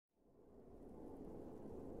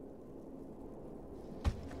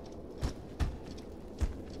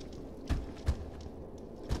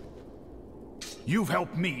You've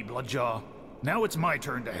helped me, Bloodjaw. Now it's my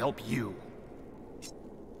turn to help you.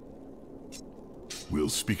 We'll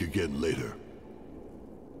speak again later.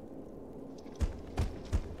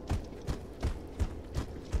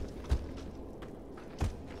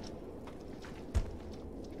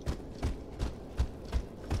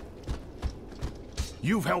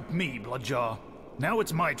 You've helped me, Bloodjaw. Now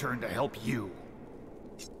it's my turn to help you.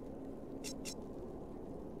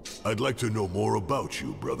 I'd like to know more about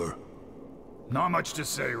you, brother. Not much to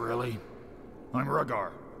say, really. I'm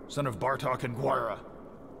Rhaegar, son of Bartok and Guaira,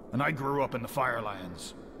 and I grew up in the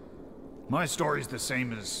Firelands. My story's the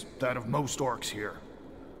same as that of most orcs here.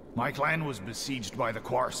 My clan was besieged by the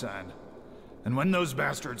Quarsan, and when those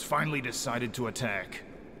bastards finally decided to attack,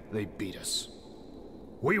 they beat us.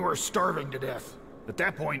 We were starving to death. At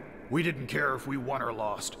that point, we didn't care if we won or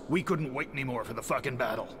lost. We couldn't wait anymore for the fucking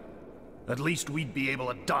battle. At least we'd be able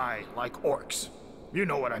to die like orcs. You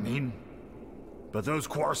know what I mean. But those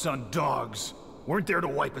Quarsan dogs weren't there to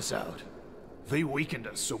wipe us out. They weakened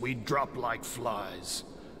us so we dropped like flies,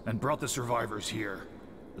 and brought the survivors here,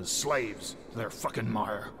 as slaves to their fucking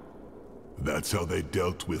mire. That's how they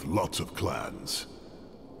dealt with lots of clans.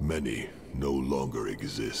 Many no longer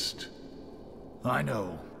exist. I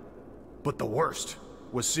know. But the worst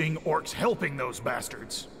was seeing orcs helping those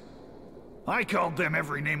bastards. I called them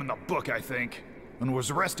every name in the book, I think, and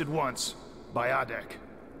was arrested once by Adek.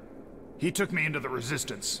 He took me into the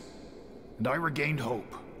Resistance, and I regained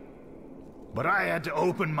hope. But I had to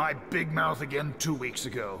open my big mouth again 2 weeks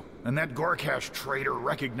ago, and that Gorkash traitor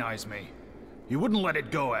recognized me. He wouldn't let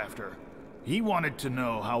it go after. He wanted to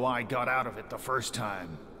know how I got out of it the first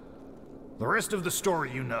time. The rest of the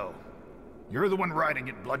story you know. You're the one writing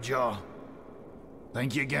it, Bloodjaw.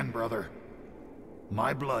 Thank you again, brother.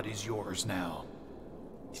 My blood is yours now.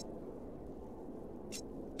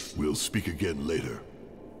 We'll speak again later.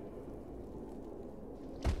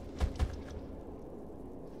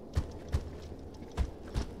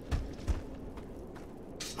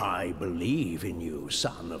 I believe in you,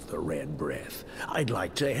 son of the Red Breath. I'd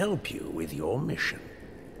like to help you with your mission.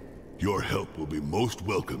 Your help will be most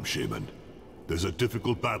welcome, Shaman. There's a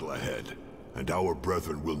difficult battle ahead, and our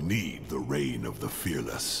brethren will need the reign of the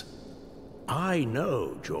fearless. I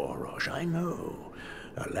know, Jorosh, I know.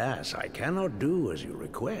 Alas, I cannot do as you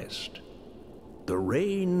request. The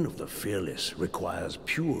reign of the fearless requires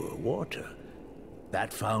pure water.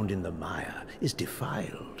 That found in the mire is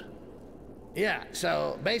defiled. Yeah,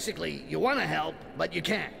 so basically, you want to help, but you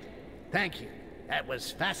can't. Thank you. That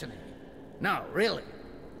was fascinating. No, really.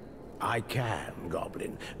 I can,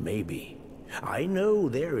 Goblin, maybe. I know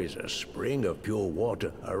there is a spring of pure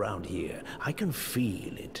water around here. I can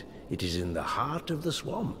feel it. It is in the heart of the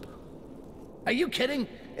swamp. Are you kidding?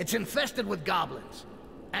 It's infested with goblins.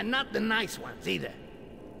 And not the nice ones, either.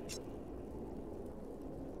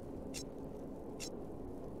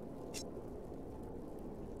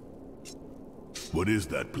 What is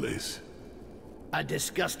that place? A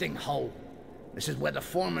disgusting hole. This is where the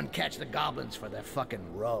foremen catch the goblins for their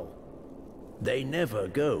fucking roe. They never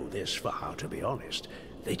go this far, to be honest.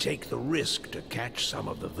 They take the risk to catch some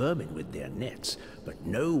of the vermin with their nets, but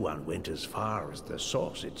no one went as far as the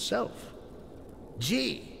source itself.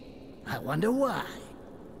 Gee, I wonder why.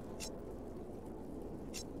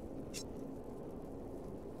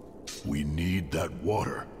 We need that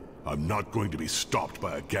water. I'm not going to be stopped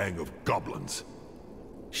by a gang of goblins.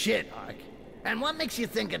 Shit, Ark. And what makes you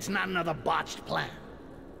think it's not another botched plan?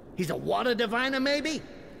 He's a water diviner, maybe?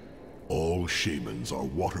 All shamans are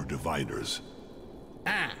water diviners.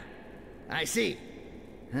 Ah, I see.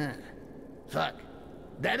 Huh. Fuck.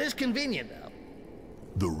 That is convenient, though.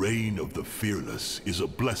 The reign of the fearless is a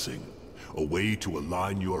blessing, a way to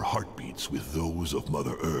align your heartbeats with those of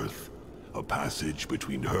Mother Earth, a passage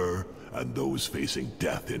between her and those facing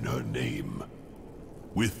death in her name.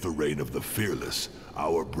 With the reign of the fearless,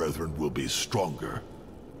 our brethren will be stronger.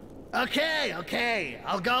 Okay,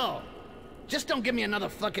 I'll go. Just don't give me another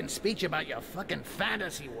fucking speech about your fucking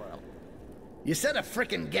fantasy world. You said a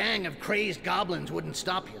frickin' gang of crazed goblins wouldn't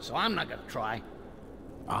stop you, so I'm not gonna try.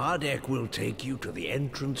 Ardek will take you to the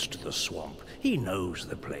entrance to the swamp. He knows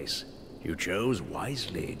the place. You chose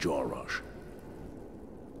wisely, Jorosh.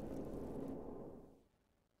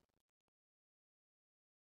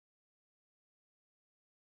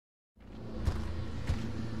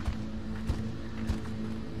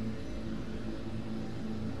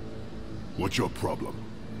 What's your problem?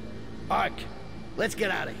 Ark, let's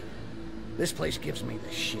get out of here. This place gives me the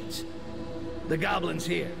shits. The goblins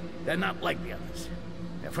here, they're not like the others.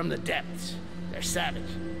 They're from the depths. They're savage.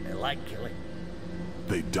 They like killing.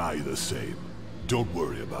 They die the same. Don't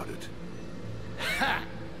worry about it. Ha!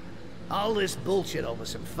 All this bullshit over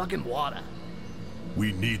some fucking water.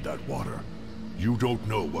 We need that water. You don't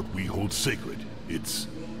know what we hold sacred. It's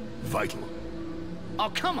vital.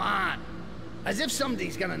 Oh, come on! As if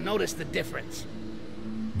somebody's gonna notice the difference.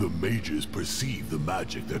 The mages perceive the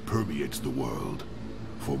magic that permeates the world.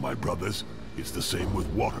 For my brothers, it's the same with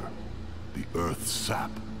water. The earth's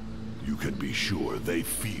sap. You can be sure they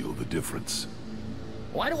feel the difference.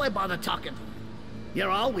 Why do I bother talking? You're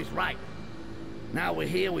always right. Now we're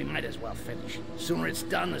here, we might as well finish. Sooner it's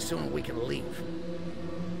done, the sooner we can leave.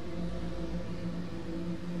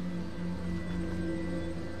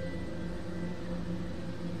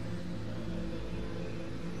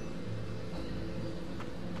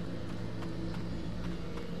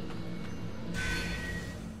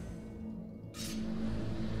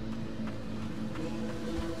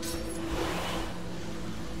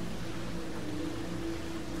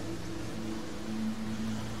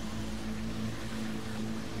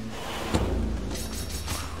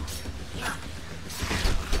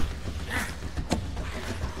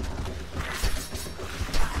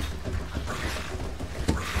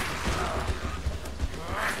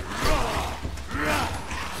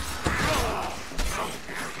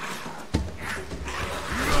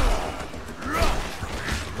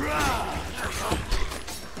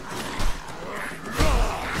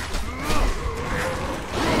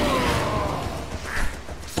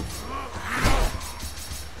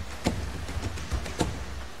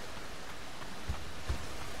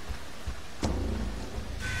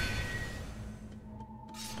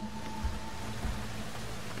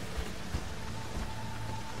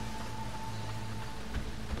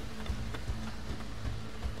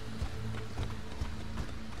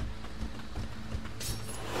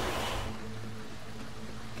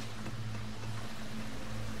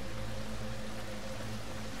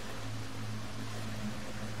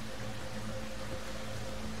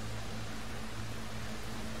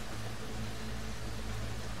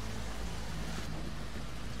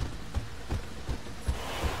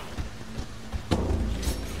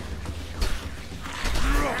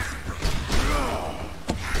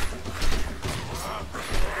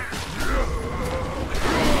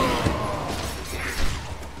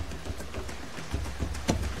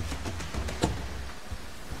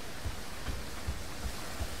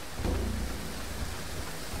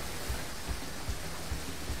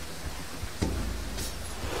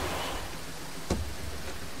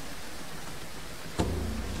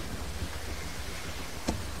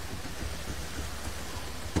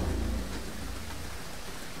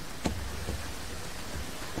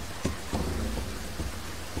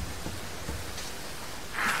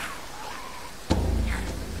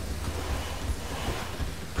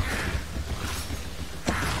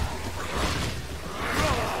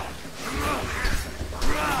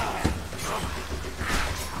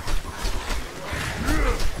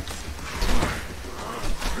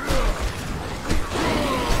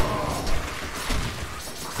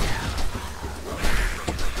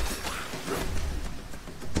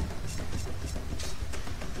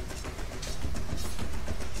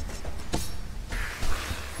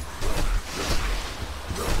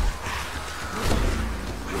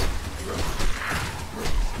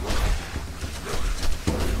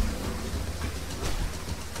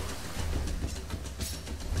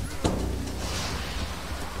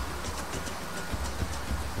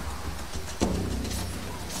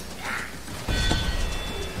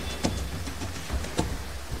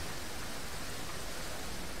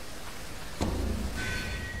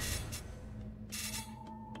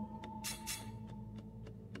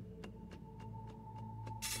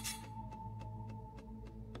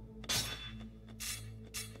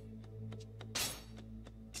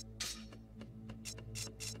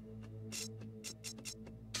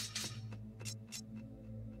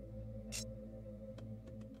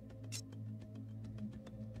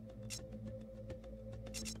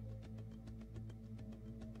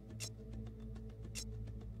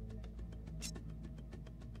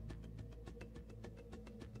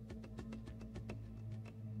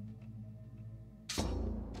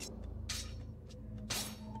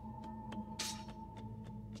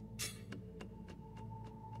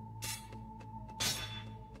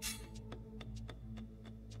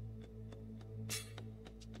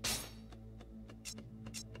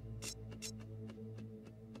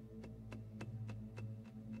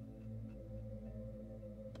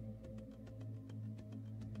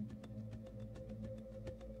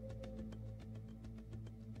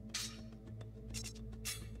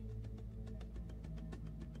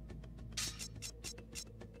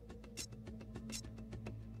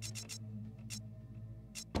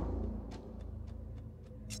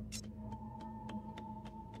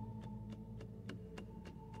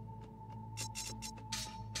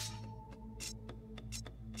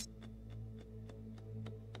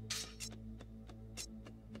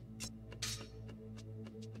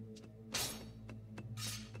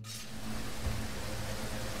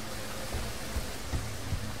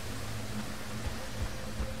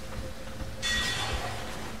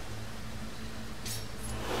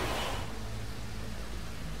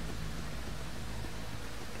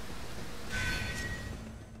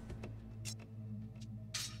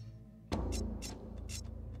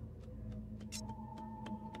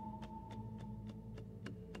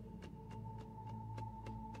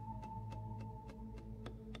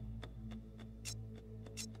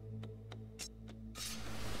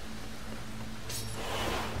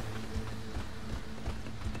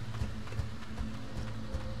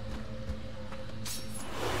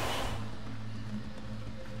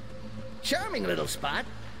 Charming little spot.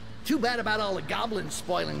 Too bad about all the goblins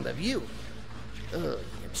spoiling the view. Ugh, you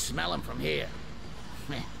can smell them from here.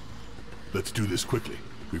 Meh. Let's do this quickly.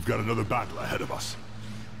 We've got another battle ahead of us.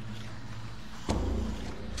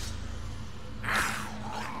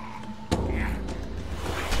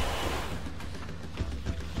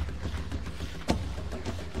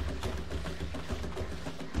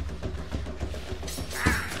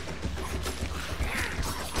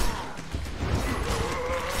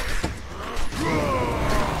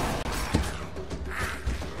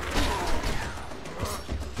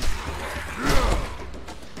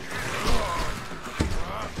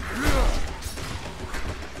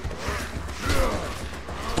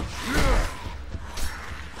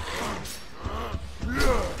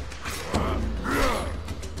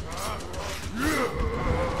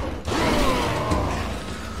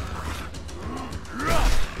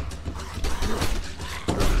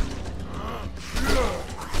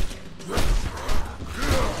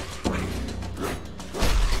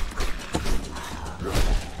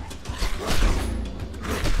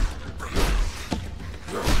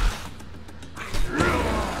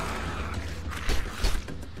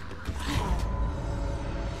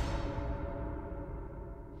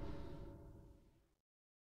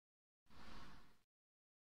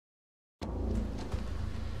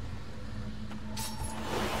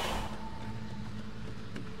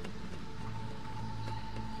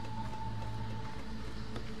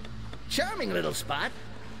 Charming little spot.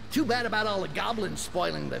 Too bad about all the goblins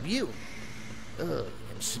spoiling the view. Ugh, you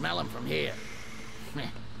can smell them from here. Meh.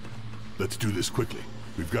 Let's do this quickly.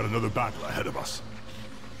 We've got another battle ahead of us.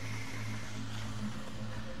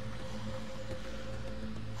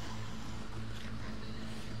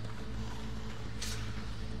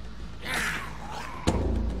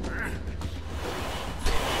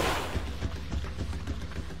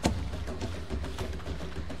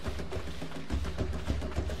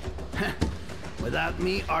 Without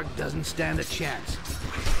me, Ark doesn't stand a chance.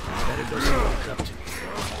 Better go see what it's up to.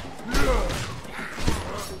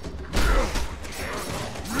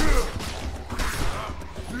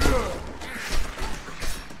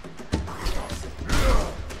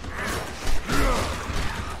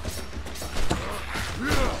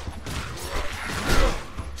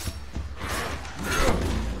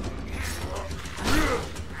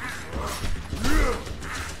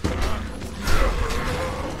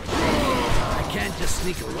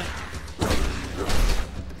 Sneak away.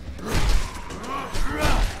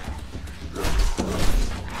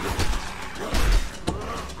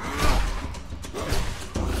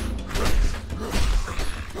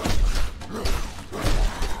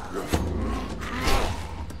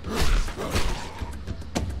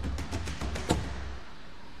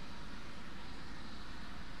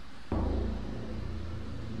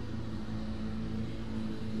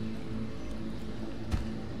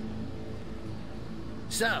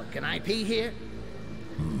 So, can I pee here?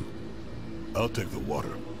 I'll take the water.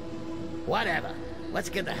 Whatever. Let's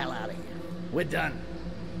get the hell out of here. We're done.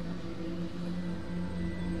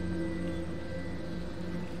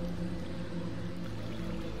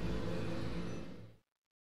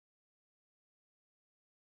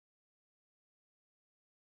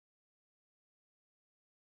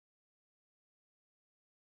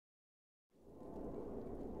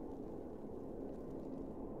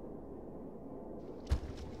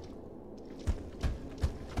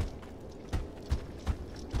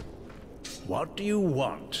 What do you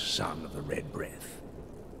want, son of the Red Breath?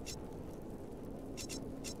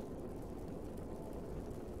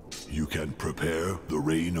 You can prepare the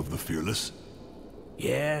reign of the fearless?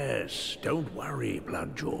 Yes, don't worry,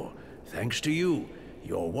 Bloodjaw. Thanks to you,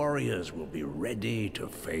 your warriors will be ready to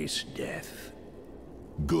face death.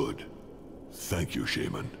 Good. Thank you,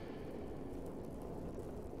 Shaman.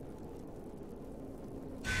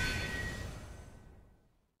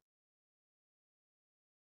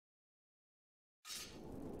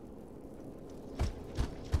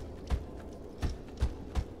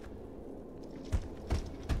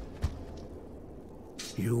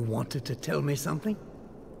 You wanted to tell me something?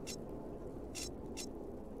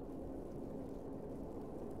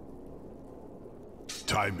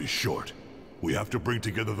 Time is short. We have to bring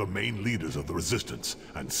together the main leaders of the Resistance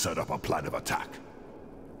and set up a plan of attack.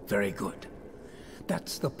 Very good.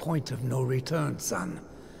 That's the point of no return, son.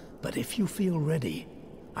 But if you feel ready,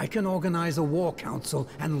 I can organize a war council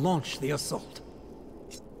and launch the assault.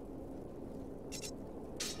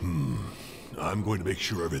 I'm going to make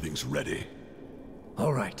sure everything's ready.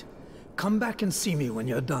 All right. Come back and see me when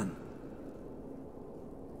you're done.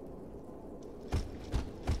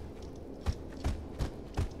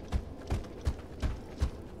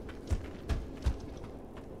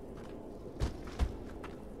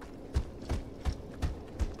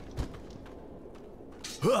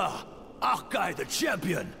 Arkai the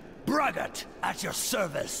champion, Braggart, at your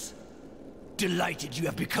service. Delighted you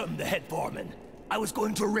have become the head foreman. I was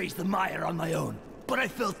going to raise the mire on my own, but I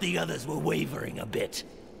felt the others were wavering a bit.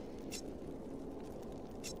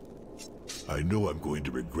 I know I'm going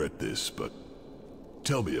to regret this, but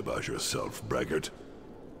tell me about yourself, Braggart.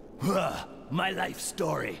 My life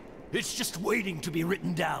story. It's just waiting to be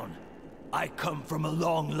written down. I come from a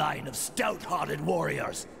long line of stout-hearted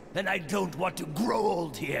warriors, and I don't want to grow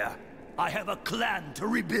old here. I have a clan to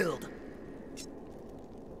rebuild.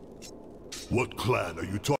 What clan are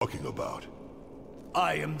you talking about?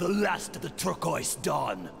 I am the last of the Turquoise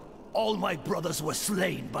Dawn. All my brothers were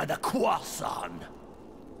slain by the Quasan.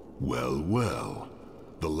 Well, well.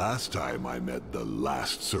 The last time I met the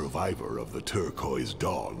last survivor of the Turquoise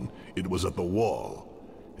Dawn, it was at the wall,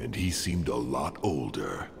 and he seemed a lot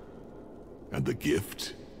older. And the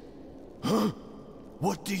gift? Huh?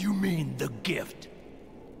 What do you mean, the gift?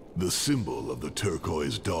 The symbol of the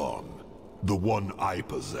Turquoise Dawn. The one I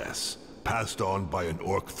possess. Passed on by an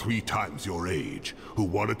orc 3 times your age, who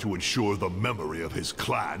wanted to ensure the memory of his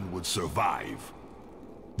clan would survive.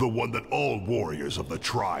 The one that all warriors of the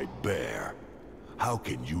tribe bear. How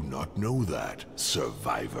can you not know that,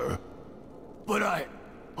 survivor? But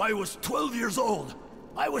I was 12 years old.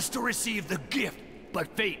 I was to receive the gift,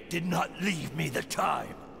 but fate did not leave me the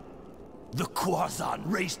time. The Quasan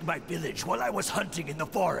razed my village while I was hunting in the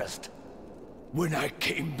forest. When I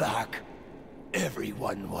came back,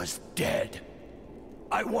 everyone was dead.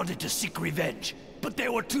 I wanted to seek revenge, but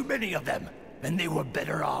there were too many of them, and they were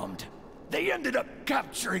better armed. They ended up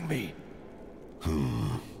capturing me.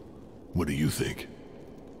 What do you think?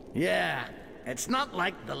 Yeah, it's not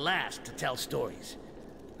like the last to tell stories.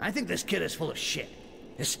 I think this kid is full of shit.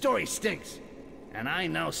 His story stinks, and I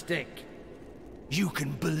know stink. You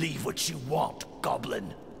can believe what you want,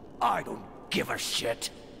 Goblin. I don't give a shit.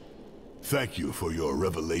 Thank you for your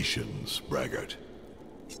revelations, Braggart.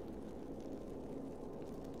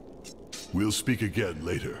 We'll speak again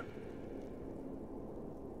later.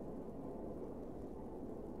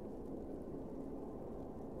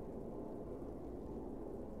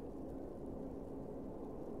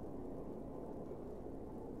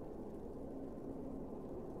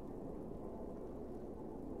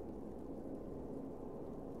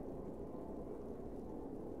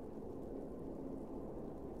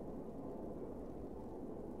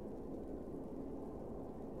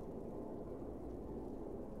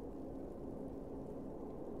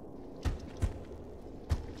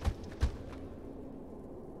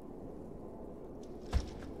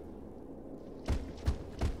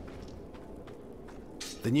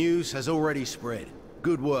 The news has already spread.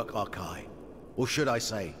 Good work, Arkai. Or should I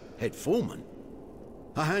say, head foreman?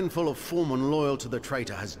 A handful of foremen loyal to the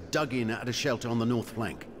traitor has dug in at a shelter on the north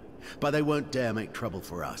flank. But they won't dare make trouble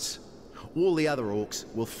for us. All the other orcs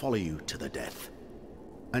will follow you to the death.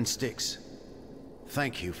 And Stix,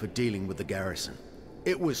 thank you for dealing with the garrison.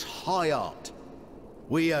 It was high art.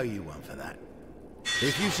 We owe you one for that.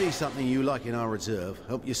 If you see something you like in our reserve,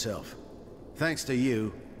 help yourself. Thanks to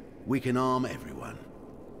you, we can arm everyone.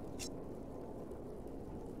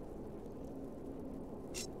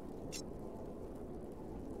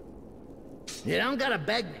 You don't gotta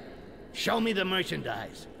beg me. Show me the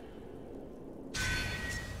merchandise.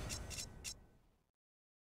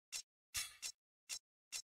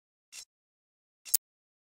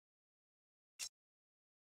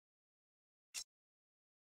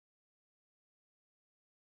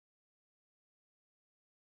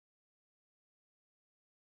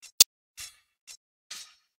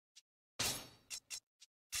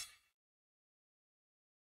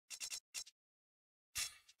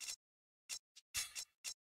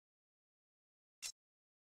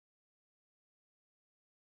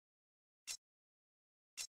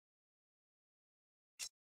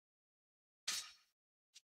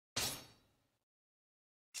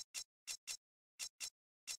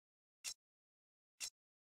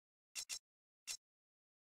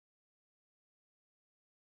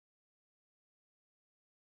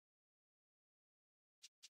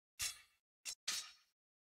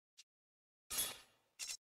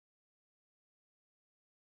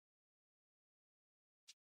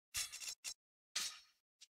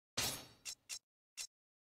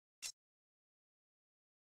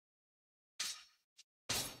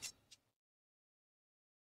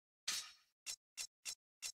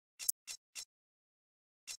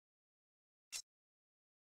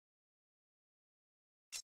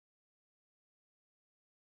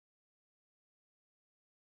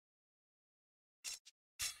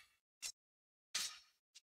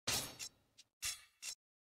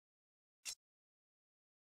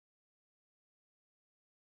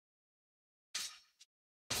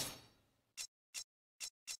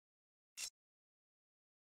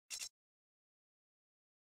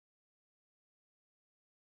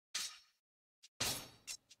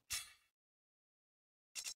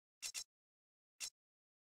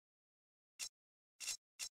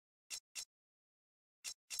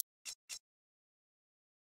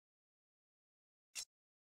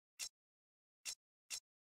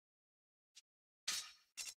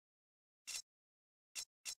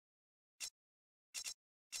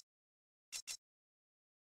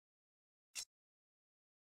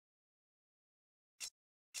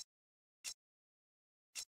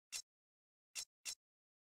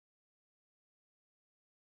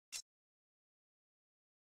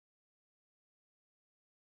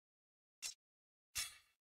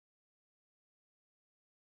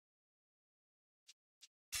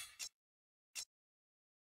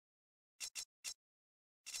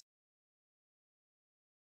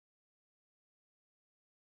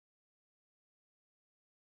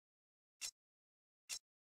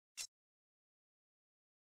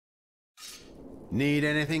 Need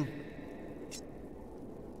anything?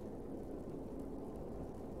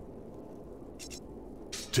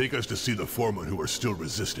 Take us to see the foremen who are still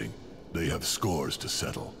resisting. They have scores to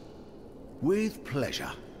settle. With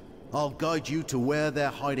pleasure. I'll guide you to where they're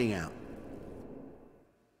hiding out.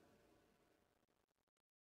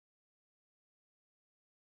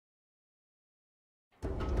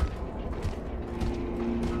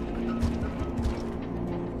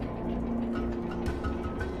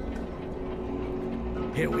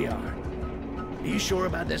 Here we are. Are you sure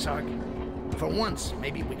about this, Ark? For once,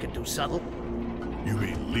 maybe we could do subtle? You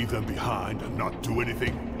mean leave them behind and not do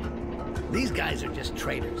anything? These guys are just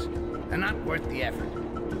traitors. They're not worth the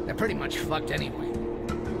effort. They're pretty much fucked anyway.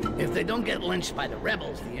 If they don't get lynched by the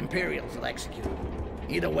rebels, the Imperials will execute them.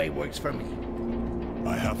 Either way works for me.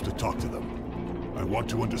 I have to talk to them. I want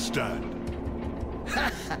to understand.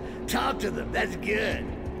 Talk to them, that's good.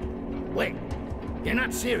 Wait, you're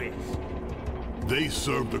not serious? They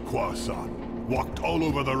served the Khoisan, walked all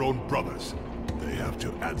over their own brothers. They have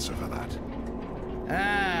to answer for that.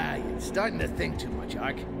 Ah, you're starting to think too much,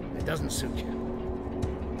 Ark. It doesn't suit you.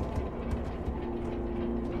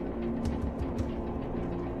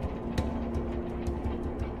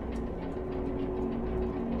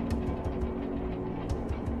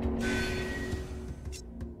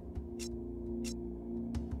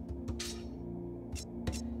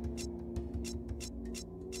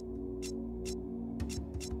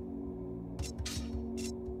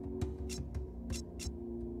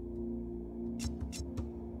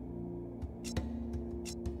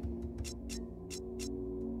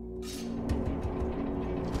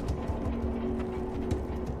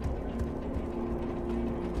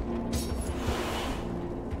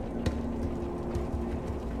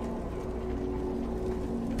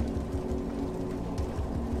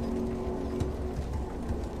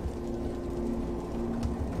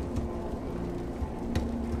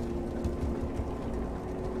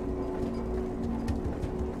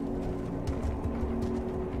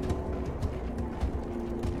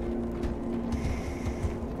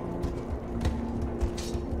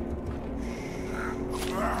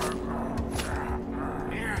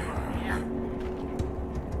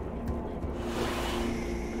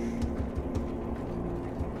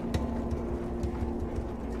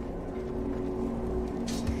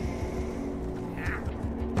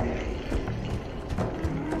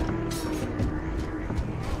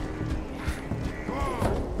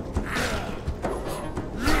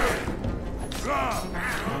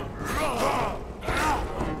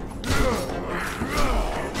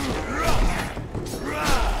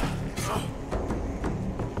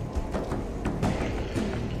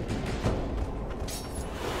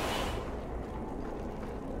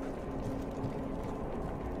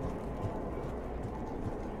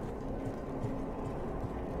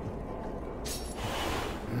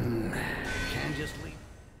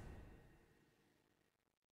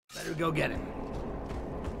 Better go get him.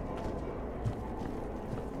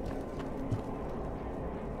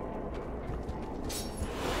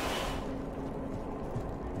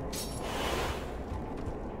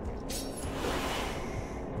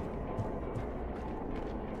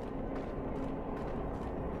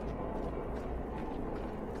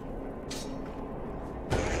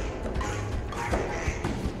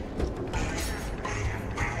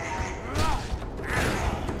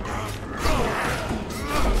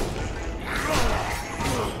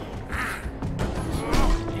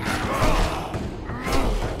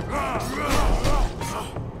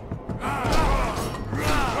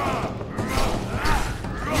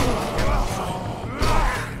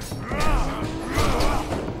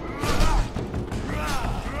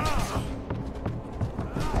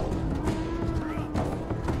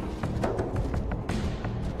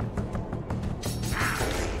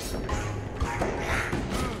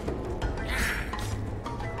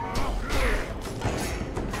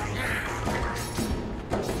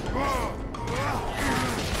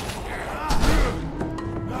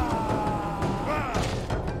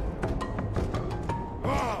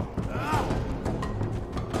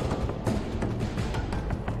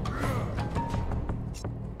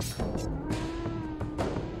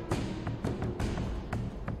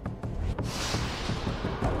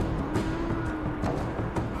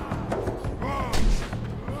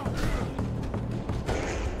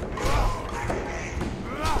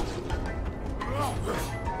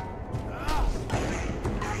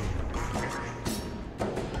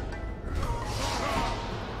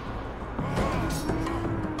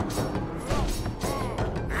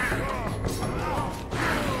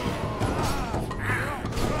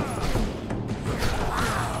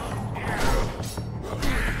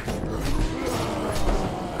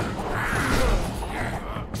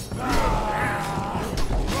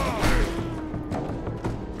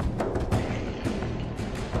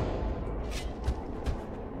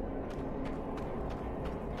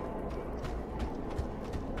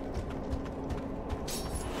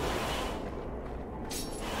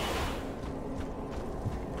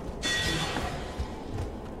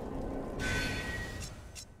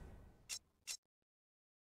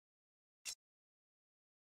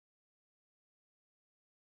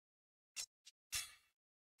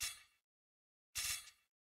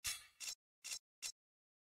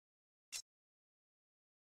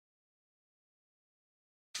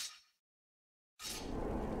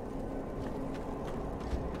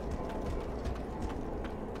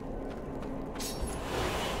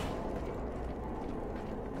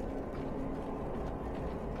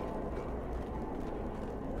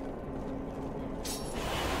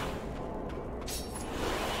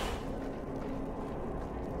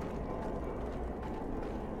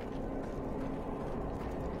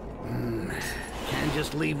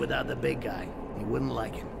 must leave without the big guy. He wouldn't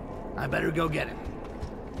like it. I better go get him.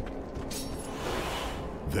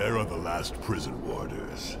 There are the last prison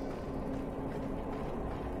warders.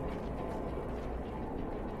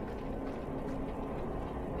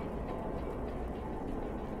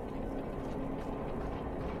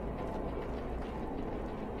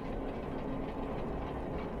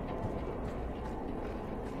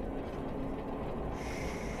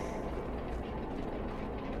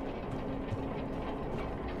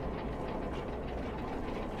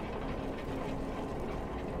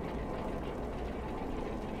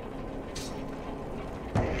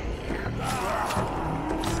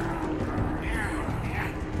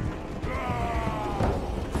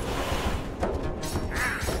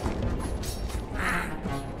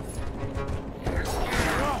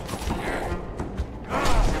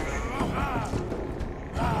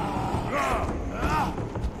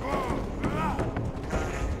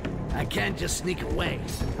 I can't just sneak away.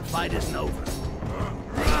 The fight isn't over.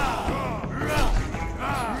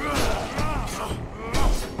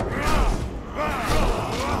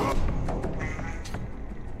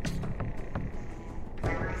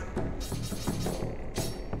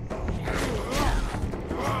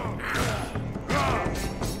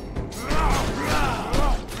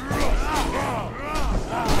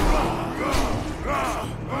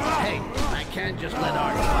 Hey, I can't just let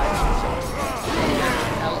Art fight himself. He has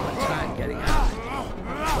a hell of a time getting out,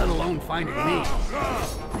 let alone finding me.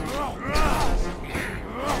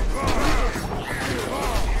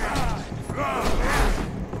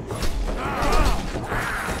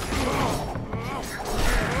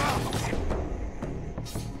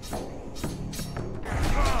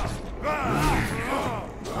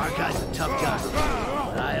 Our guy's a tough guy,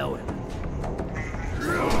 but I owe him.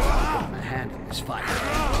 I'll put my hand in this fight.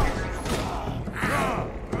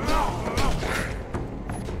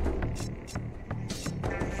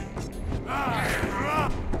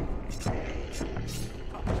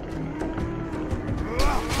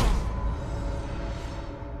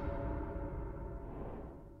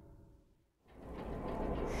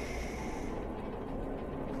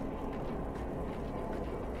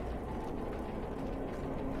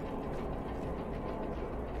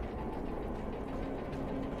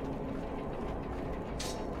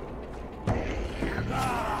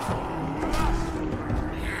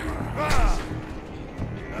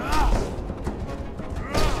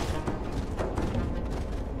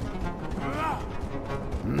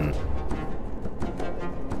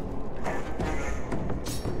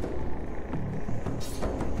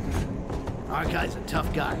 Our guy's a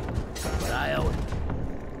tough guy, but I owe him.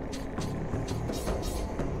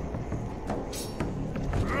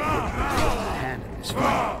 Put my hand in this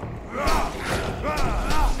fight.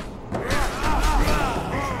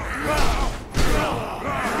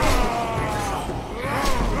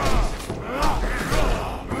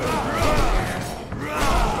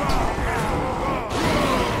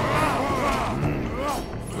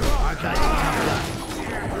 Our guy's a tough guy,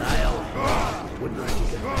 but I owe him. Wouldn't let you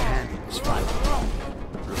get my hand in this fight.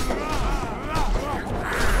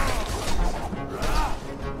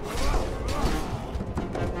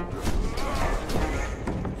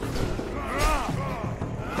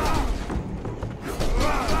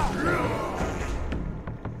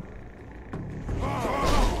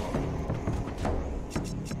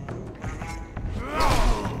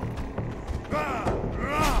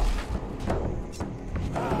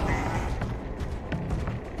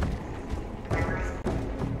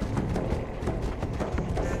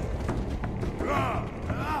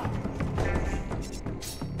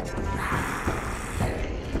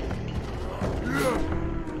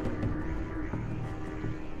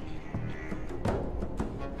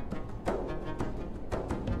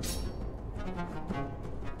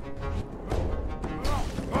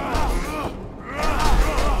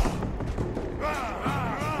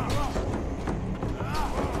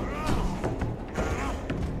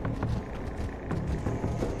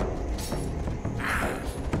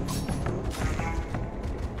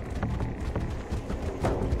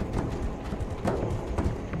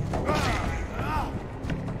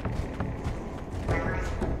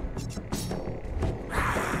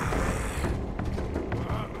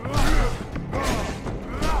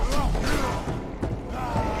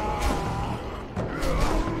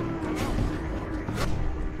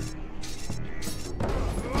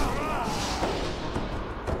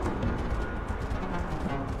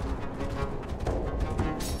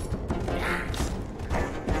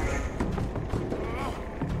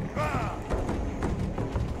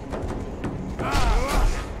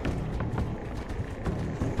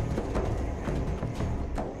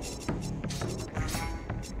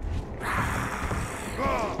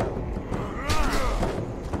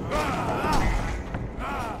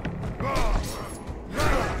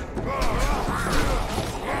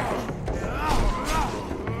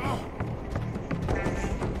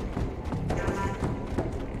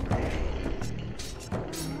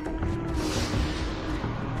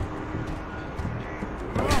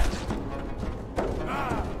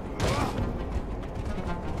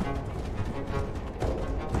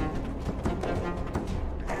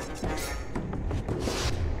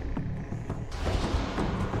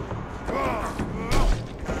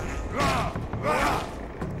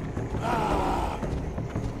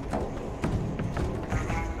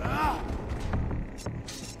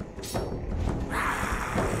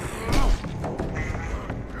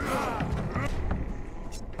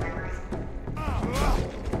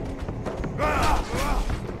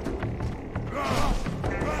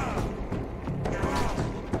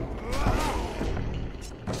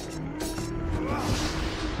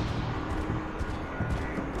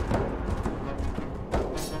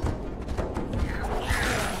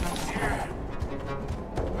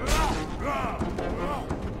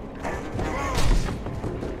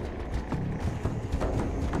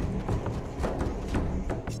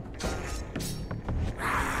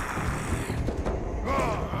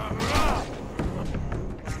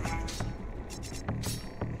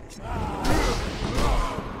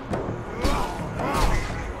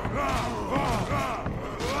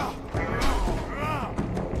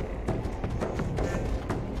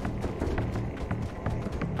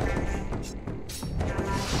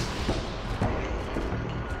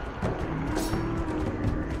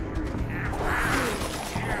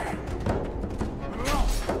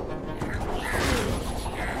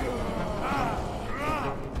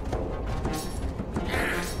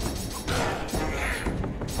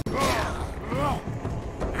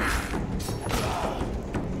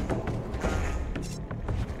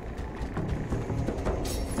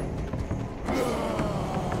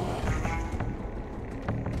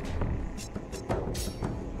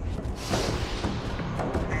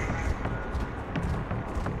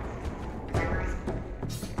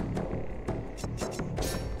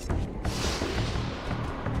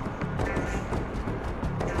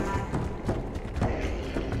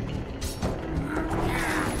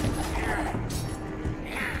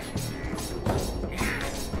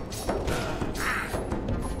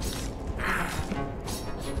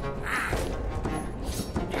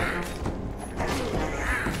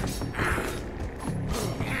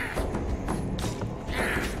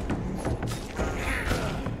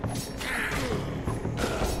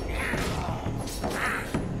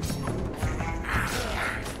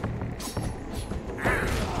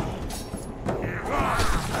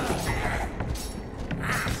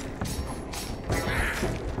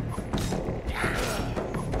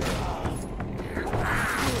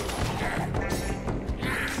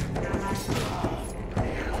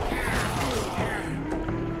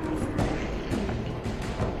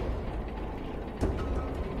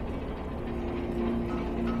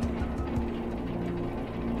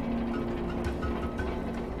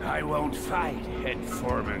 I won't fight, head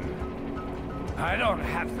foreman. I don't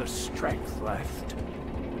have the strength left.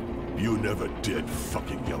 You never did,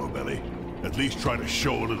 fucking Yellowbelly. At least try to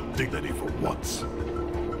show a little dignity for once.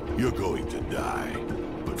 You're going to die,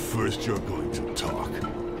 but first you're going to talk.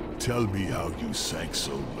 Tell me how you sank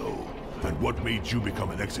so low, and what made you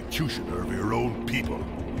become an executioner of your own people.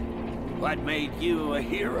 What made you a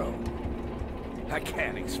hero? I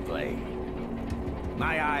can't explain.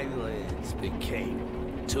 My eyelids became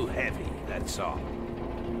too heavy, that's all.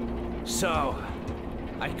 So,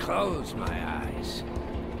 I closed my eyes,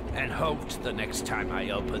 and hoped the next time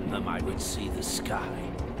I opened them I would see the sky.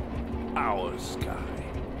 Our sky.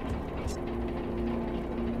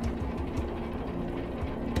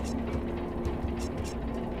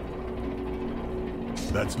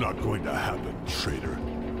 That's not going to happen, traitor.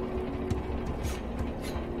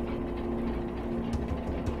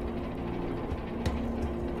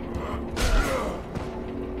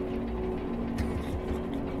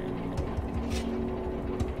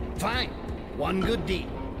 Fine. One good deed.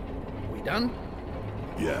 We done?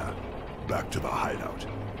 Yeah, back to the hideout.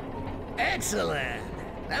 Excellent!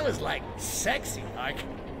 That was like sexy, Ark.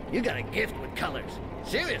 You got a gift with colors.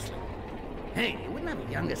 Seriously. Hey, you wouldn't have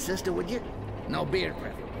a younger sister, would you? No beard,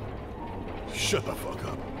 preferably. Shut the fuck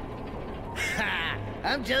up. Ha!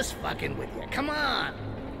 I'm just fucking with you. Come on!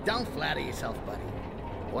 Don't flatter yourself, buddy.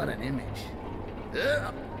 What an image.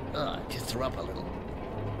 Just throw up a little.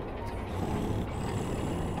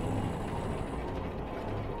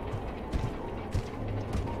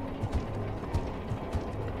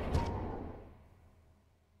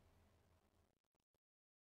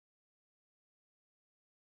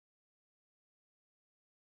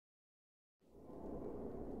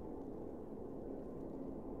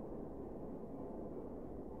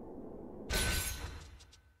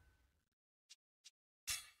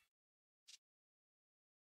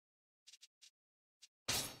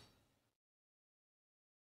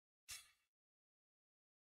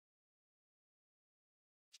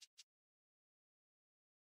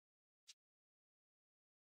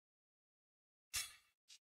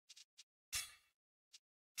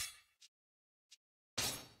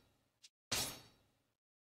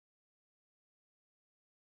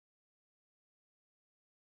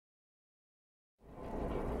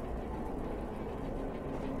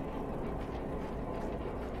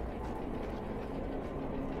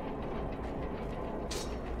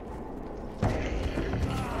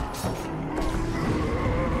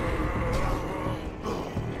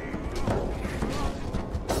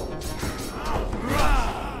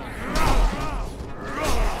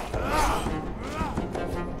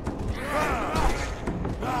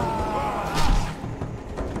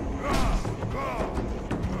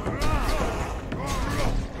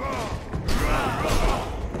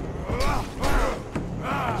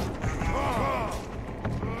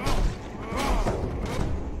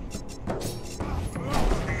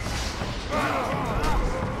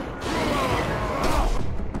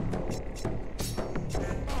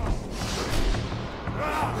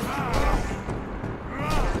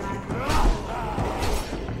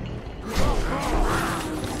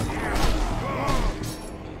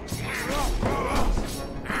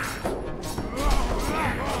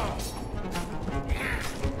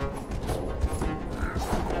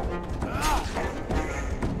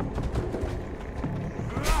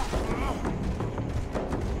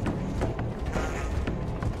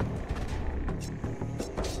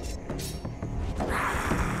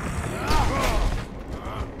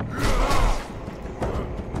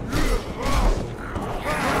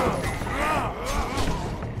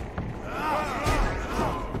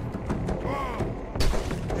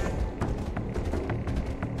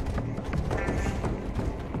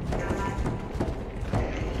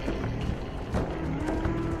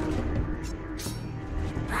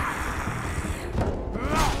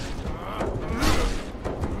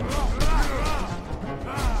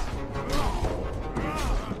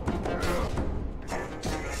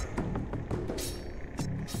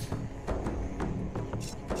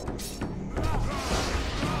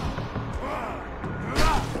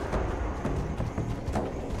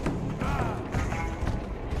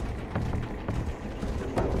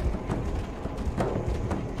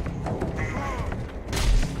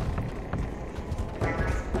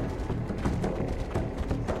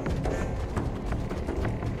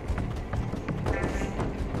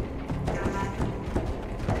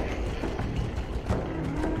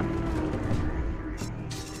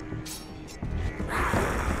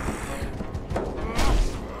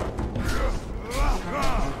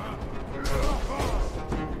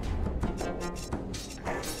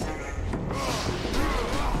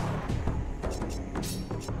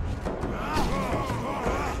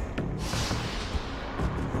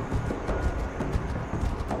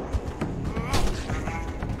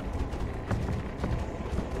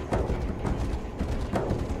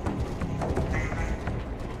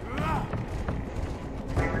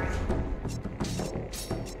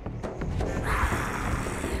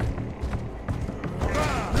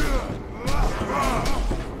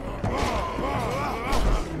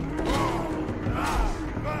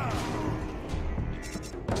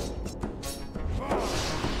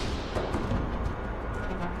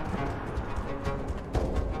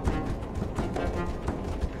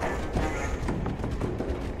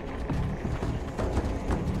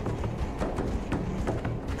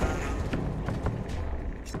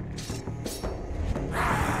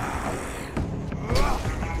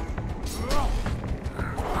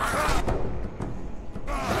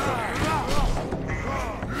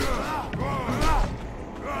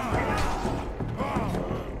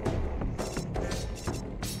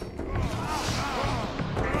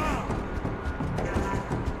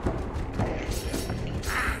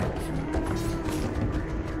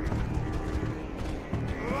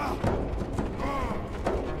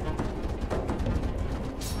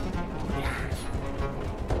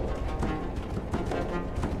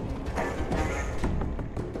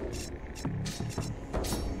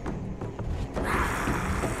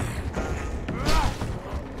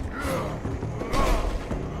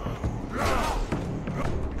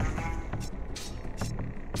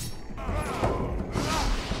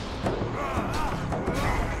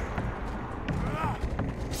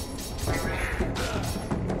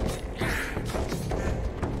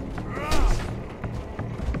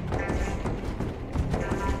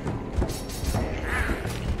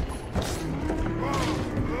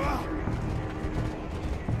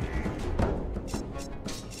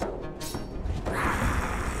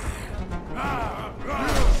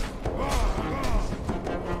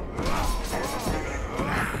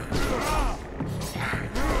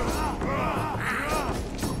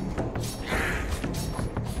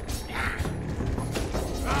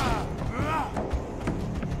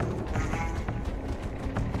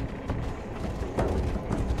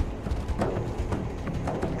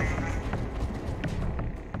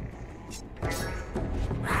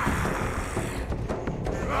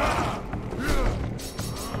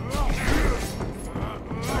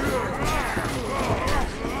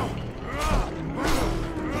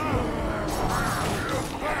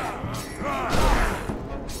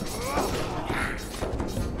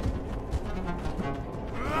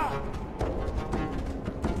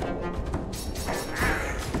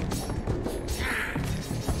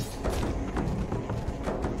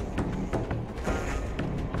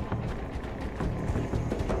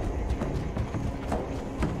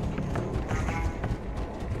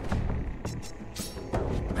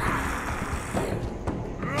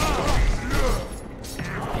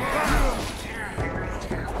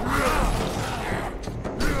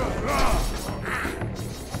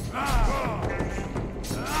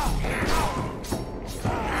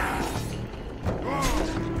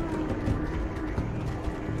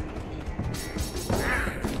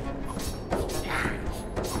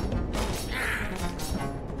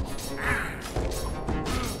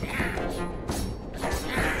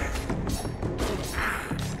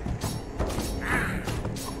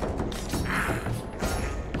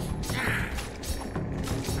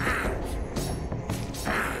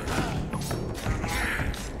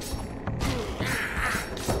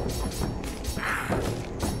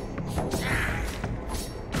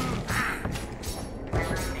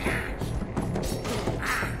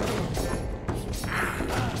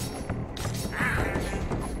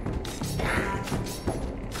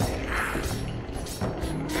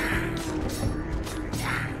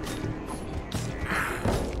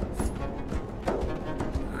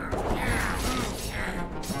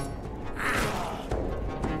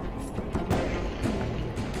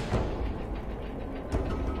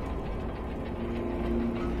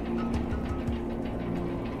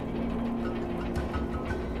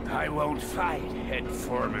 won't fight, head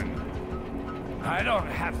foreman. I don't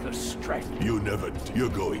have the strength. You're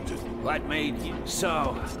going to. What made you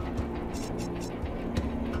so?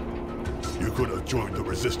 You could have joined the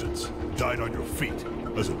resistance, died on your feet,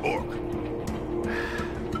 as an orc.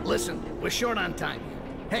 Listen, we're short on time.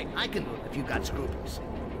 Hey, I can do it if you got scruples.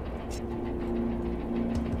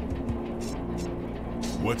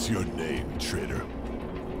 What's your name, traitor?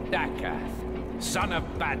 Dakath, son of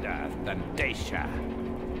Badath and Daisha,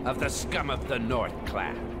 of the scum of the North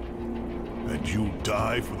clan. And you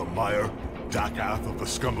die for the mire, Dakath of the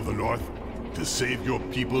scum of the North, to save your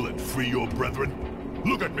people and free your brethren?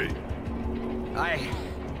 Look at me!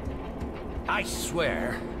 I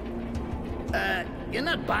swear. You're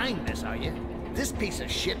not buying this, are you? This piece of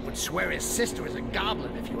shit would swear his sister is a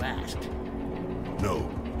goblin if you asked. No,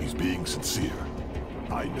 he's being sincere.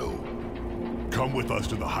 I know. Come with us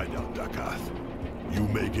to the hideout, Dakath. You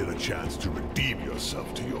may get a chance to redeem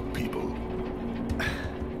yourself to your people.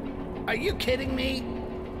 Are you kidding me?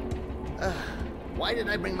 Why did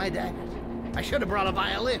I bring my daggers? I should have brought a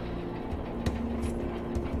violin.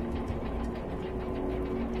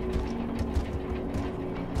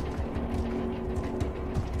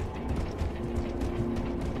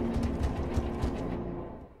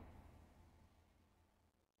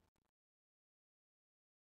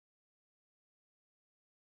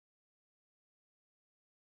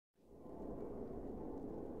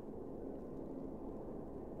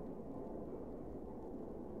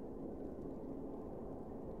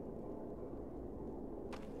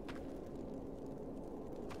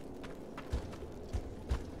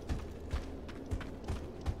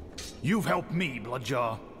 You've helped me,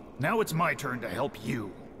 Bloodjaw. Now it's my turn to help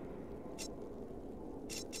you.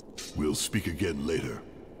 We'll speak again later.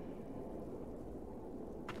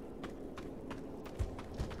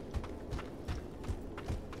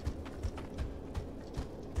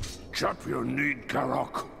 Chop your need,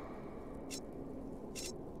 Garok.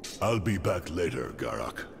 I'll be back later,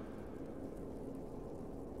 Garak.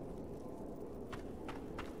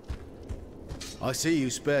 I see you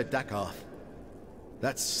spared Dakath.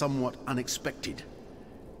 That's somewhat unexpected.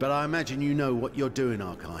 But I imagine you know what you're doing,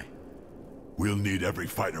 Arkai. We'll need every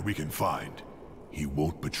fighter we can find. He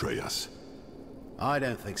won't betray us. I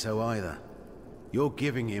don't think so either. You're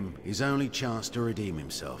giving him his only chance to redeem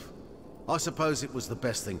himself. I suppose it was the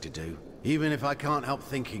best thing to do, even if I can't help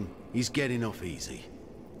thinking he's getting off easy.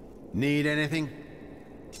 Need anything?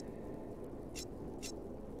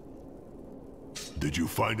 Did you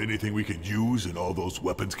find anything we can use in all those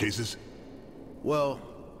weapons cases? Well,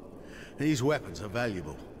 these weapons are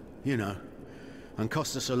valuable, you know, and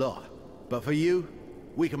cost us a lot. But for you,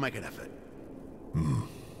 we can make an effort.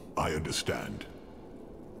 I understand.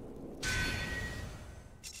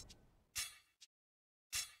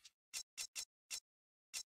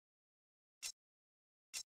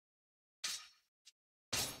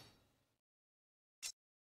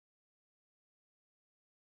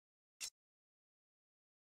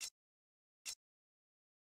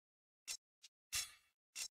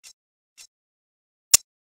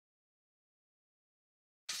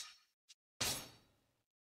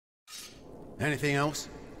 Anything else?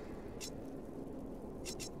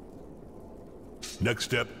 Next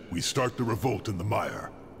step, we start the revolt in the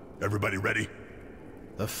mire. Everybody ready?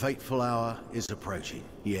 The fateful hour is approaching,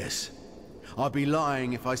 yes. I'd be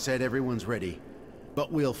lying if I said everyone's ready,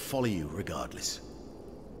 but we'll follow you regardless.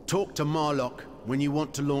 Talk to Marlock when you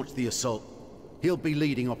want to launch the assault. He'll be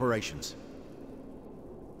leading operations.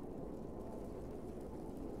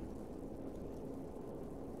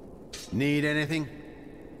 Need anything?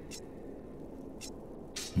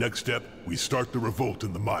 Next step, we start the revolt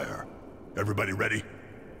in the mire. Everybody ready?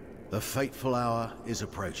 The fateful hour is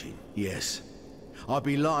approaching, yes. I'd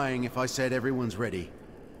be lying if I said everyone's ready,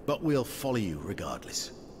 but we'll follow you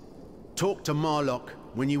regardless. Talk to Marlock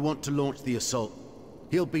when you want to launch the assault.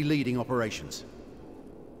 He'll be leading operations.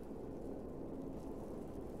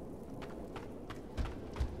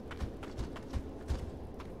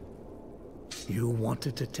 You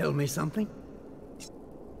wanted to tell me something?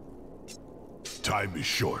 Time is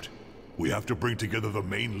short. We have to bring together the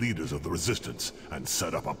main leaders of the Resistance and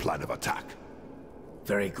set up a plan of attack.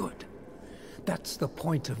 Very good. That's the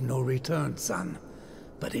point of no return, son.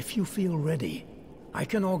 But if you feel ready, I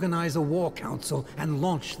can organize a war council and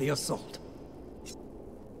launch the assault.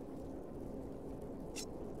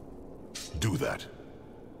 Do that,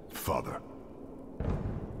 Father.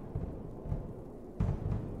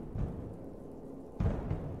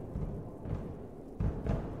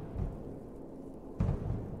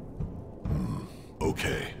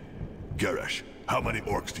 Okay. Garrosh, how many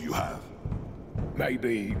orcs do you have?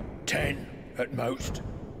 Maybe 10 at most.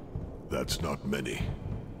 That's not many.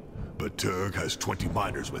 But Turg has 20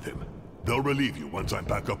 miners with him. They'll relieve you once I'm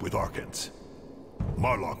back up with Arkans.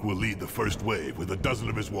 Marlock will lead the first wave with a dozen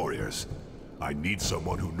of his warriors. I need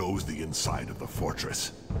someone who knows the inside of the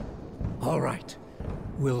fortress. All right.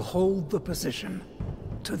 We'll hold the position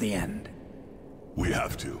to the end. We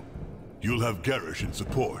have to. You'll have Garrosh in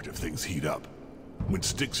support if things heat up. When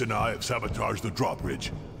Styx and I have sabotaged the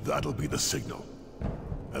drawbridge, that'll be the signal.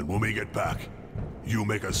 And when we get back, you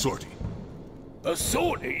make a sortie. A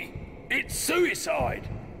sortie? It's suicide!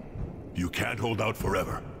 You can't hold out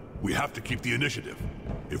forever. We have to keep the initiative.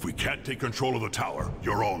 If we can't take control of the tower,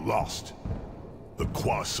 you're all lost. The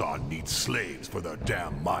Quasan need slaves for their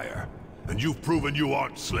damn mire. And you've proven you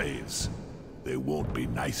aren't slaves. They won't be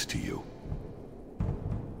nice to you.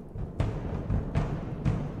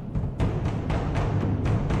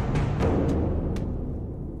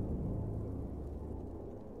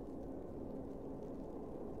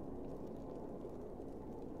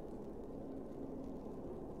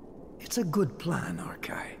 It's a good plan,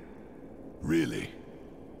 Arkai. Really?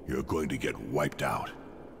 You're going to get wiped out.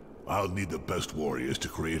 I'll need the best warriors to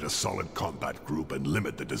create a solid combat group and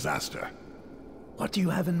limit the disaster. What do you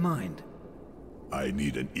have in mind? I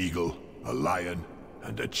need an eagle, a lion,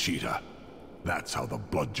 and a cheetah. That's how the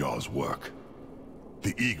Bloodjaws work.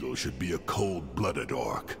 The eagle should be a cold-blooded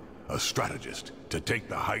orc, a strategist to take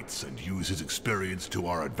the heights and use his experience to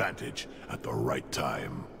our advantage at the right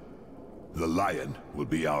time. The lion will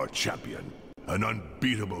be our champion, an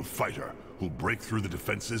unbeatable fighter who'll break through the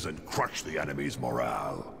defenses and crush the enemy's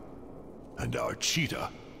morale. And our cheetah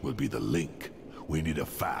will be the link. We need a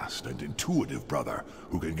fast and intuitive brother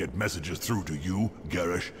who can get messages through to you,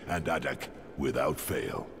 Garrosh, and Adek without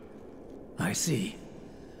fail. I see.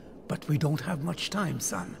 But we don't have much time,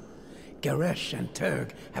 son. Garrosh and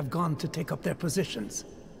Turg have gone to take up their positions.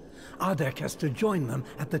 Adek has to join them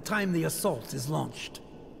at the time the assault is launched.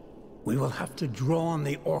 We will have to draw on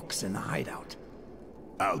the orcs in the hideout.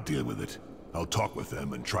 I'll deal with it. I'll talk with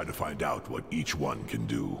them and try to find out what each one can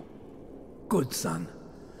do. Good, son.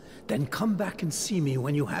 Then come back and see me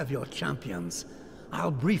when you have your champions.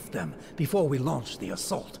 I'll brief them before we launch the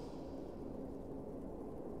assault.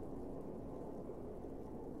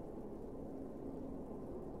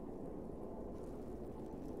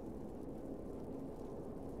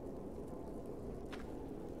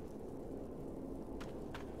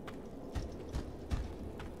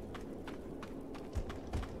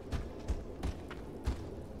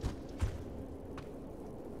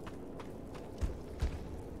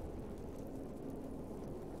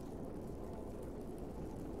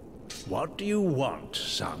 What do you want,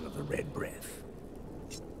 son of the Red Breath?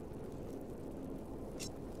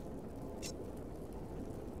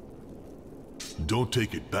 Don't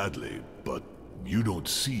take it badly, but you don't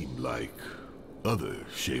seem like other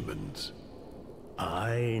shamans.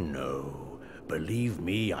 I know. Believe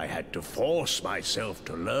me, I had to force myself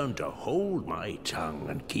to learn to hold my tongue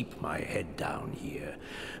and keep my head down here.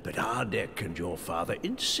 But Adek and your father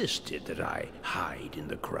insisted that I hide in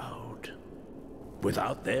the crowd.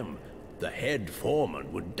 Without them, the head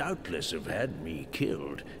foreman would doubtless have had me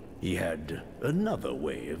killed. He had another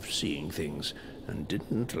way of seeing things and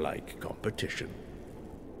didn't like competition.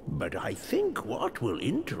 But I think what will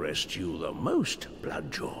interest you the most,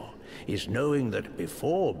 Bloodjaw, is knowing that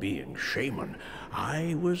before being shaman,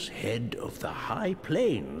 I was head of the High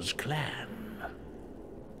Plains clan.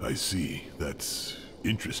 I see. That's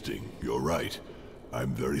interesting. You're right.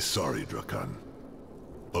 I'm very sorry, Drakan.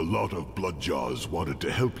 A lot of Bloodjaws wanted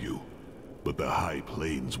to help you, but the High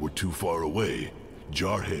Plains were too far away.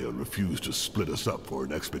 Jarhail refused to split us up for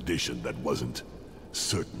an expedition that wasn't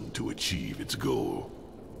certain to achieve its goal.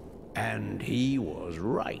 And he was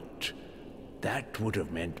right. That would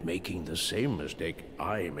have meant making the same mistake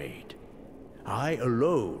I made. I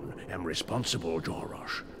alone am responsible,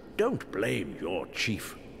 Jorosh. Don't blame your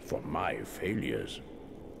chief for my failures.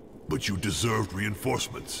 But you deserved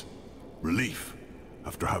reinforcements. Relief,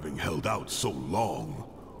 after having held out so long.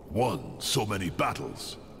 Won so many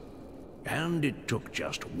battles. And it took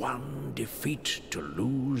just one defeat to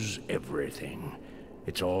lose everything.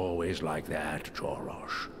 It's always like that,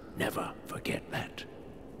 Jorosh. Never forget that.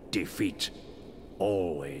 Defeat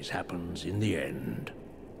always happens in the end.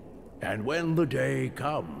 And when the day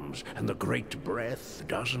comes and the Great Breath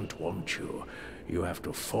doesn't want you, you have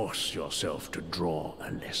to force yourself to draw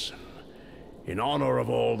a lesson. In honor of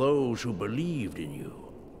all those who believed in you.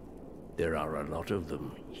 There are a lot of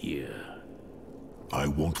them here. I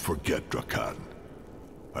won't forget, Drakan.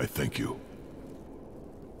 I thank you.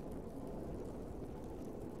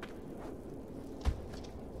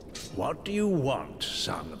 What do you want,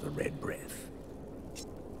 son of the Red Breath?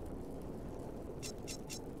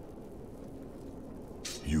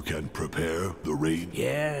 You can prepare the rain?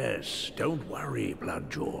 Yes, don't worry,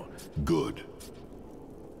 Bloodjaw. Good.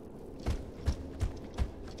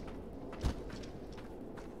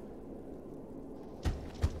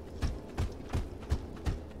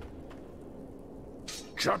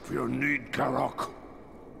 Champion need Garrock.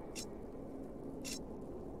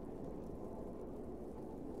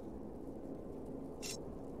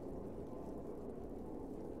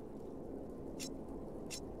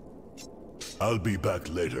 I'll be back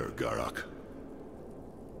later, Garrock.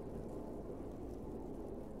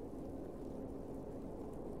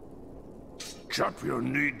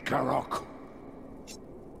 Champion need Garrock.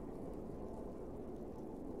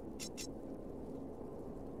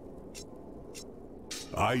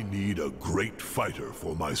 I need a great fighter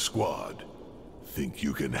for my squad. Think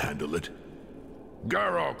you can handle it?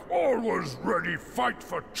 Garrock always ready fight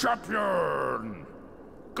for champion.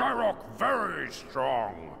 Garrock very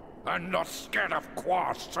strong and not scared of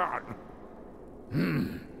Quasan.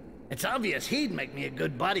 It's obvious he'd make me a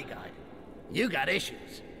good bodyguard. You got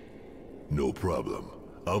issues. No problem.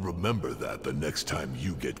 I'll remember that the next time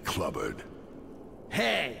you get clubbered.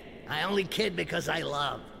 Hey, I only kid because I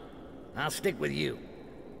love. I'll stick with you.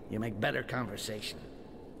 You make better conversation.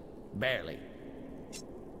 Barely.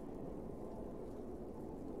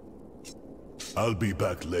 I'll be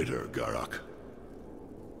back later, Garrock.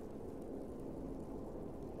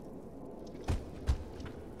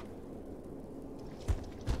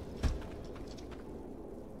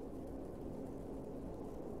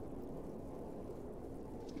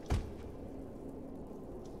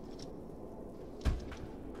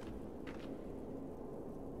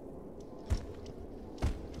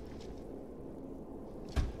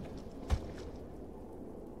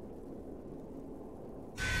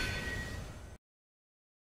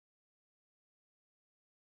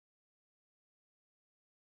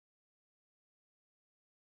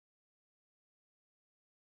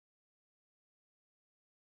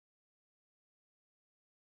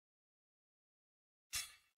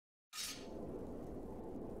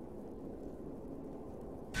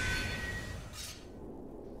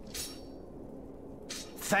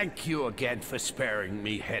 Thank you again for sparing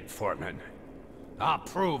me, Head Foreman. I'll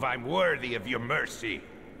prove I'm worthy of your mercy.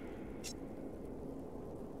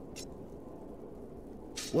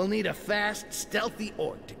 We'll need a fast, stealthy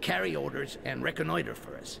orc to carry orders and reconnoiter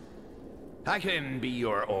for us. I can be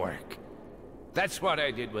your orc. That's what I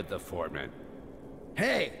did with the Foreman.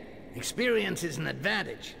 Hey, experience is an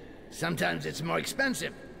advantage. Sometimes it's more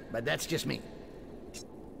expensive, but that's just me.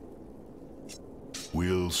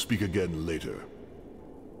 We'll speak again later.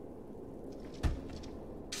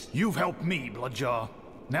 You've helped me, Bloodjaw.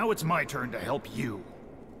 Now it's my turn to help you.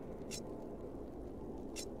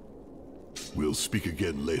 We'll speak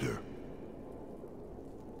again later.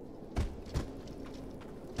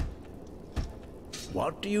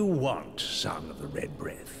 What do you want, son of the Red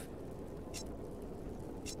Breath?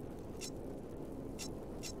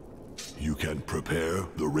 You can prepare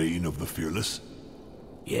the reign of the fearless?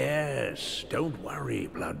 Yes, don't worry,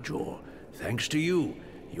 Bloodjaw. Thanks to you,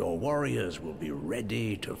 your warriors will be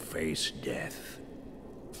ready to face death.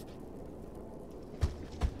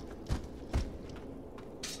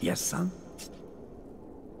 Yes, son?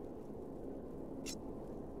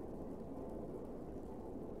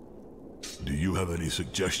 Do you have any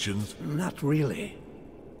suggestions? Not really.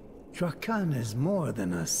 Drakan is more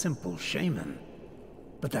than a simple shaman.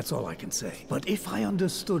 But that's all I can say. But if I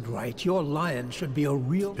understood right, your lion should be a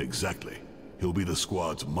real... Exactly. He'll be the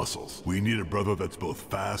squad's muscles. We need a brother that's both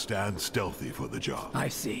fast and stealthy for the job. I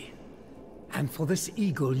see. And for this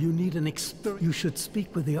eagle, you need an expert. You should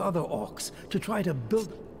speak with the other orcs to try to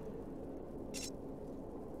build...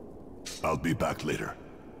 I'll be back later.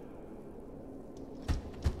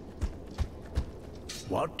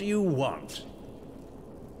 What do you want?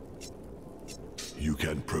 You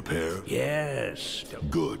can prepare? Yes.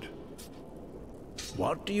 Good.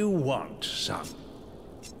 What do you want, son?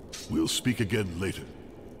 We'll speak again later.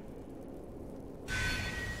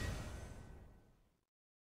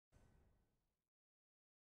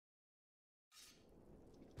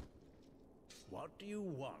 What do you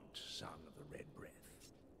want, son of the Red Breath?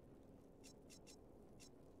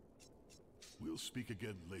 We'll speak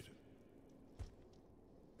again later.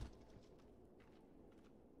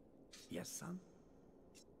 Yes, son?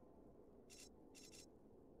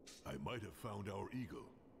 I might have found our eagle.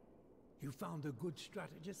 You found a good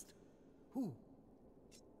strategist? Who?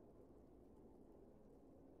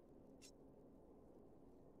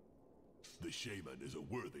 The shaman is a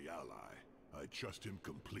worthy ally. I trust him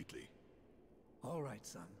completely. All right,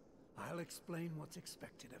 son. I'll explain what's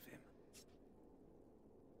expected of him.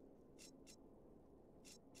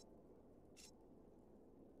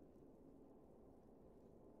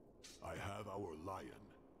 our lion.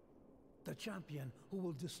 The champion who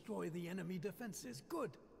will destroy the enemy defenses.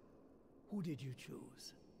 Good. Who did you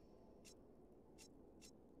choose?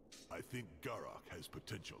 I think Garak has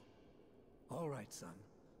potential. All right, son.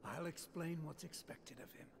 I'll explain what's expected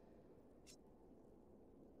of him.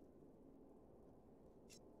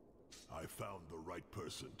 I found the right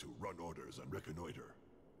person to run orders and reconnoiter.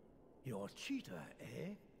 Your cheater, eh?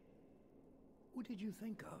 Who did you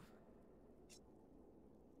think of?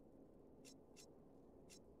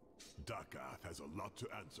 Dakath has a lot to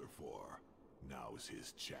answer for. Now's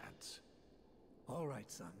his chance. All right,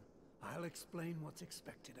 son. I'll explain what's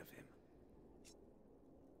expected of him.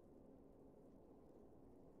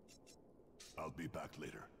 I'll be back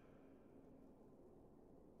later.